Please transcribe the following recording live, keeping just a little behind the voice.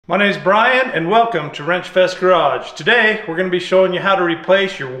My name is Brian and welcome to Wrenchfest Garage. Today we're going to be showing you how to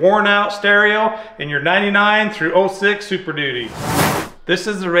replace your worn out stereo in your 99 through 06 Superduty. This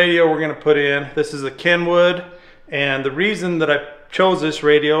is the radio we're going to put in. This is a Kenwood, and the reason that I chose this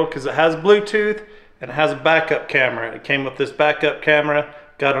radio because it has Bluetooth and it has a backup camera. It came with this backup camera,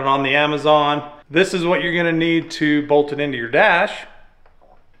 got it on the Amazon. This is what you're going to need to bolt it into your dash.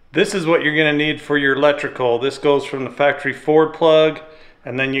 This is what you're going to need for your electrical. This goes from the factory Ford plug,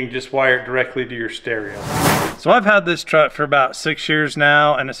 and then you can just wire it directly to your stereo. So I've had this truck for about 6 years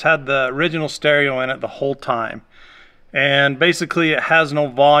now, and it's had the original stereo in it the whole time. And basically it has no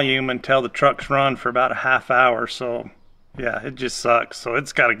volume until the truck's run for about a half hour. So yeah, it just sucks. So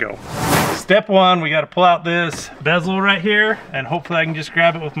it's gotta go. Step one, we gotta pull out this bezel right here, and hopefully I can just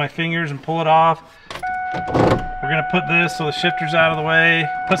grab it with my fingers and pull it off. We're gonna put this so the shifter's out of the way,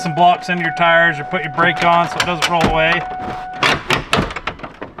 put some blocks under your tires or put your brake on so it doesn't roll away.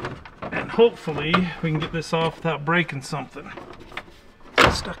 Hopefully we can get this off without breaking something.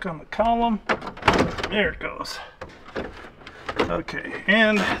 It's stuck on the column. There it goes. Okay,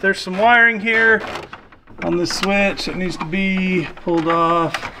 and there's some wiring here on this switch that needs to be pulled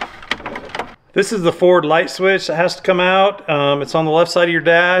off. This is the Ford light switch that has to come out. It's on the left side of your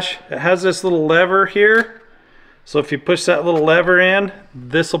dash. It has this little lever here. So if you push that little lever in,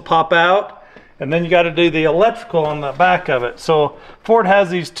 this will pop out. And then you got to do the electrical on the back of it. So Ford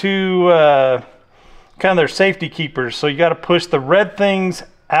has these two kind of their safety keepers. So you got to push the red things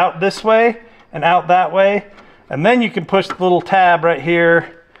out this way and out that way. And then you can push the little tab right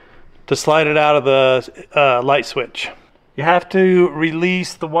here to slide it out of the light switch. You have to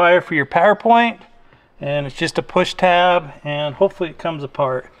release the wire for your power point. And it's just a push tab, and hopefully it comes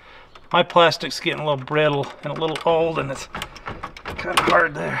apart. My plastic's getting a little brittle and a little old, and it's kind of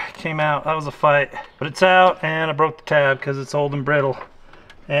hard there. It came out. That was a fight. But it's out, and I broke the tab because it's old and brittle.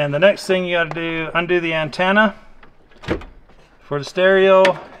 And the next thing you got to do, undo the antenna for the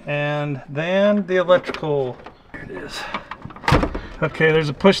stereo, and then the electrical. Here it is. Okay, there's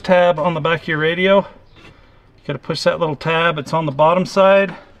a push tab on the back of your radio. You got to push that little tab. It's on the bottom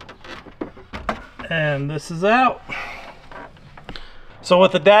side. And this is out. So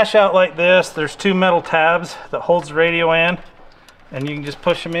with the dash out like this, there's two metal tabs that holds the radio in. And you can just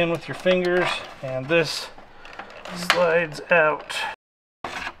push them in with your fingers, and this slides out.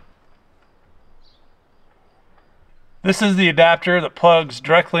 This is the adapter that plugs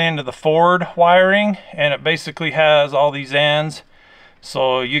directly into the Ford wiring, and it basically has all these ends.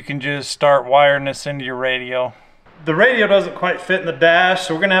 So you can just start wiring this into your radio. The radio doesn't quite fit in the dash,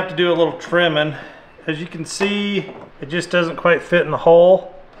 so we're gonna have to do a little trimming. As you can see, it just doesn't quite fit in the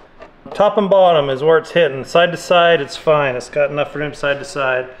hole. Top and bottom is where it's hitting. Side to side, it's fine. It's got enough room side to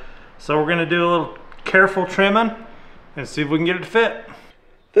side. So we're gonna do a little careful trimming and see if we can get it to fit.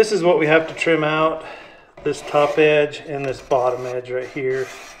 This is what we have to trim out. This top edge and this bottom edge right here.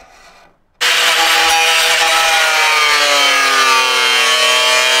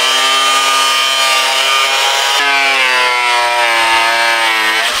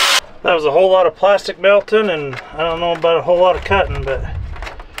 That was a whole lot of plastic melting, and I don't know about a whole lot of cutting, but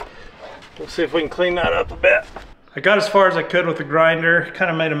we'll see if we can clean that up a bit. I got as far as I could with the grinder,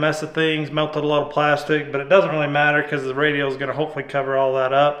 kind of made a mess of things, melted a lot of plastic, but it doesn't really matter because the radio is going to hopefully cover all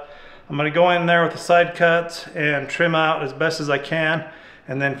that up. I'm going to go in there with the side cuts and trim out as best as I can,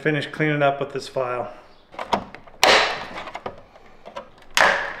 and then finish cleaning up with this file.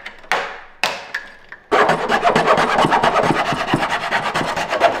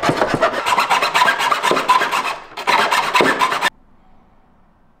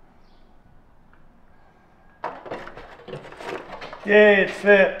 Yay, it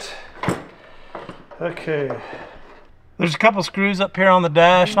fit. Okay. There's a couple screws up here on the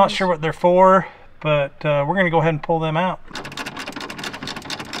dash. Not sure what they're for, but we're going to go ahead and pull them out.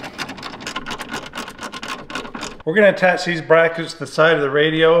 We're going to attach these brackets to the side of the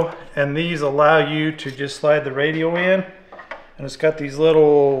radio, and these allow you to just slide the radio in. And it's got these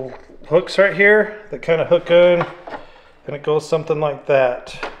little hooks right here that kind of hook in, and it goes something like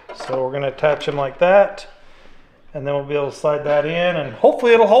that. So we're going to attach them like that. And then we'll be able to slide that in, and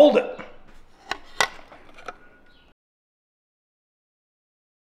hopefully it'll hold it.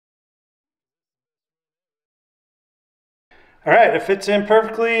 All right, it fits in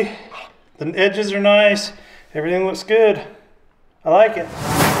perfectly. The edges are nice. Everything looks good. I like it.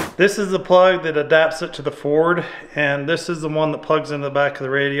 This is the plug that adapts it to the Ford, and this is the one that plugs into the back of the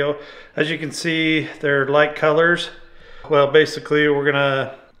radio. As you can see, they're light colors. Well, basically we're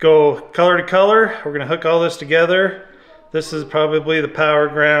gonna go color to color. We're gonna hook all this together. This is probably the power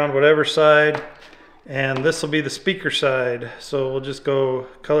ground, whatever side. And this will be the speaker side. So we'll just go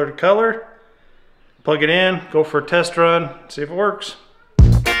color to color, plug it in, go for a test run, see if it works.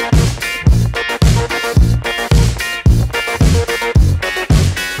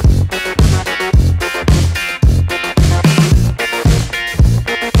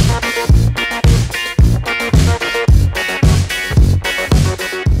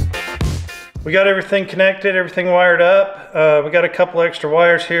 We got everything connected, everything wired up. We got a couple extra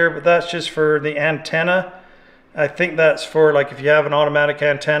wires here, but that's just for the antenna. I think that's for like if you have an automatic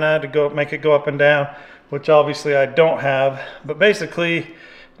antenna to go make it go up and down, which obviously I don't have. But basically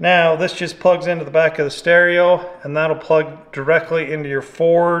now this just plugs into the back of the stereo, and that'll plug directly into your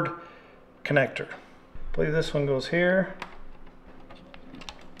Ford connector. I believe this one goes here.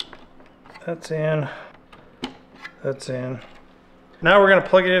 That's in. That's in. Now we're going to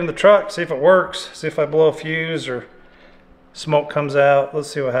plug it in the truck, see if it works, see if I blow a fuse or smoke comes out.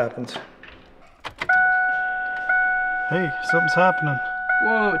 Let's see what happens. Hey, something's happening.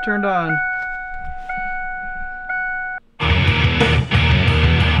 Whoa, it turned on.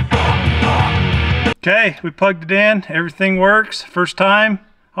 Okay, we plugged it in. Everything works. First time.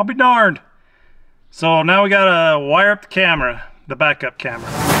 I'll be darned. So now we got to wire up the camera, the backup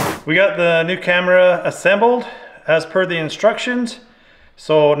camera. We got the new camera assembled as per the instructions.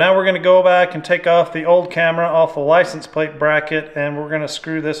 So now we're going to go back and take off the old camera off the license plate bracket, and we're going to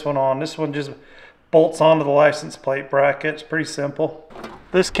screw this one on. This one just bolts onto the license plate bracket. It's pretty simple.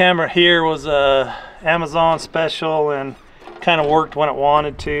 This camera here was a Amazon special and kind of worked when it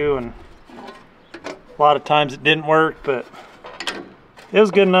wanted to, and a lot of times it didn't work, but it was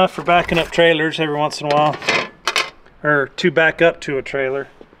good enough for backing up trailers every once in a while, or to back up to a trailer.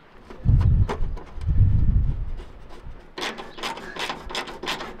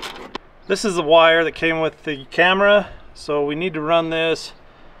 This is the wire that came with the camera, so we need to run this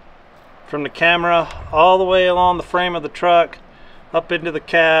from the camera all the way along the frame of the truck up into the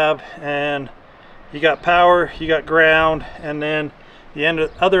cab, and you got power, you got ground, and then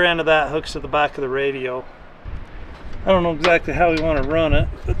the other end of that hooks to the back of the radio. I don't know exactly how we want to run it,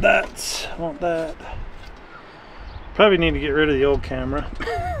 but I want that. Probably need to get rid of the old camera.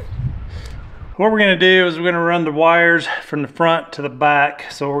 What we're going to do is we're going to run the wires from the front to the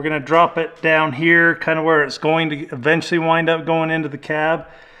back. So we're going to drop it down here, kind of where it's going to eventually wind up going into the cab.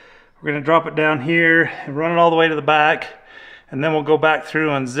 We're going to drop it down here and run it all the way to the back. And then we'll go back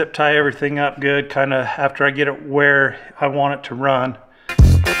through and zip tie everything up good, kind of after I get it where I want it to run.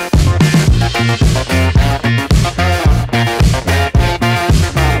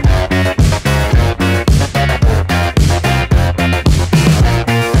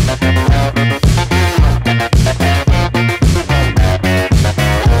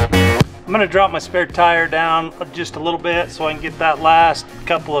 I'm going to drop my spare tire down just a little bit so I can get that last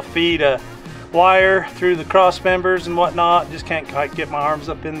couple of feet of wire through the cross members and whatnot. Just can't quite get my arms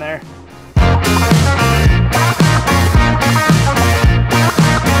up in there.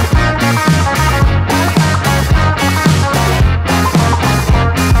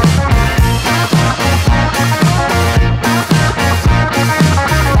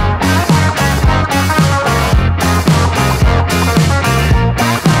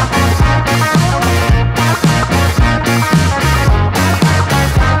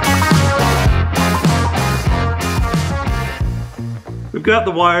 We've got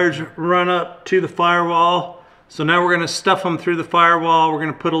the wires run up to the firewall, so now we're going to stuff them through the firewall. We're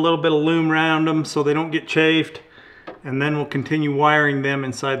going to put a little bit of loom around them so they don't get chafed, and then we'll continue wiring them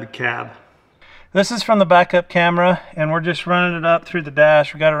inside the cab. This is from the backup camera, and we're just running it up through the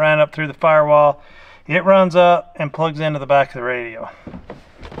dash. We got it ran up through the firewall. It runs up and plugs into the back of the radio.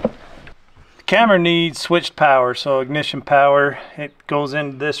 The camera needs switched power, so ignition power. It goes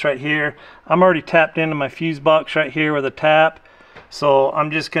into this right here. I'm already tapped into my fuse box right here with a tap. So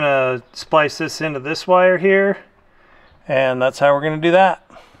I'm just going to splice this into this wire here, and that's how we're going to do that.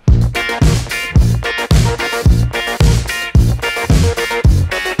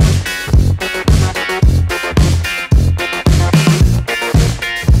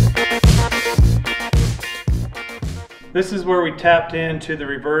 This is where we tapped into the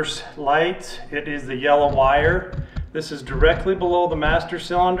reverse lights. It is the yellow wire. This is directly below the master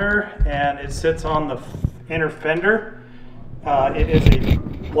cylinder, and it sits on the inner fender. It is a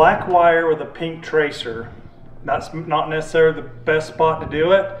black wire with a pink tracer. That's not necessarily the best spot to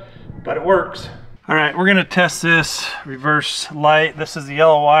do it, but it works. All right, we're gonna test this reverse light. This is the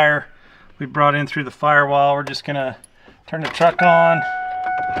yellow wire we brought in through the firewall. We're just gonna turn the truck on,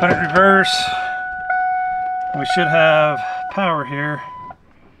 put it reverse. We should have power here.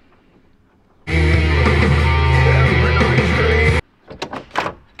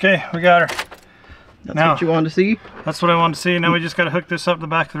 Okay, we got her. That's what you wanted to see? That's what I wanted to see. Now we just got to hook this up to the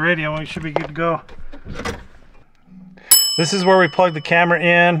back of the radio and we should be good to go. This is where we plug the camera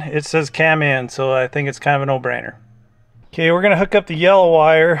in. It says cam in, so I think it's kind of a no-brainer. Okay, we're going to hook up the yellow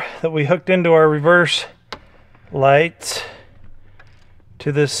wire that we hooked into our reverse lights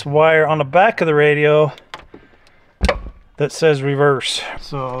to this wire on the back of the radio that says reverse.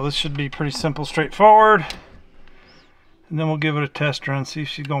 So this should be pretty simple, straightforward. And then we'll give it a test run, see if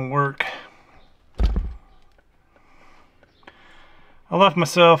she's going to work. I left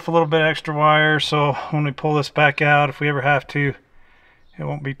myself a little bit extra wire, so when we pull this back out, if we ever have to, it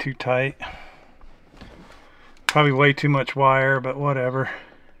won't be too tight. Probably way too much wire, but whatever.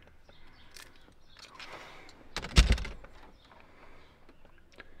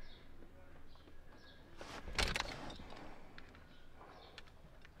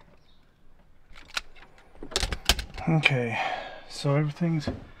 Okay, so everything's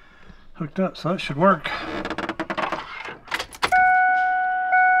hooked up, so that should work.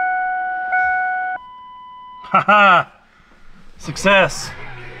 Haha! Success!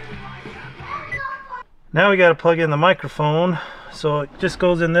 Now we got to plug in the microphone, so it just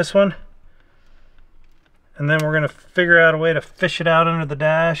goes in this one, and then we're going to figure out a way to fish it out under the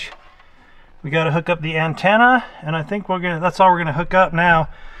dash. We got to hook up the antenna, and I think that's all we're going to hook up now.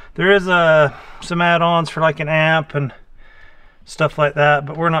 There is some add-ons for like an amp and stuff like that,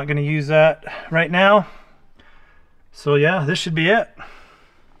 but we're not going to use that right now. So yeah, this should be it.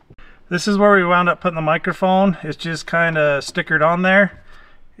 This is where we wound up putting the microphone. It's just kind of stickered on there.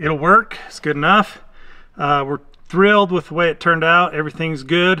 It'll work. It's good enough. We're thrilled with the way it turned out. Everything's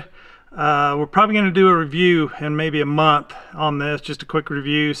good. We're probably going to do a review in maybe a month on this, just a quick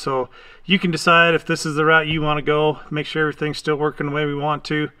review, so you can decide if this is the route you want to go. Make sure everything's still working the way we want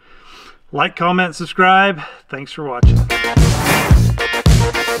to. Like, comment, subscribe. Thanks for watching.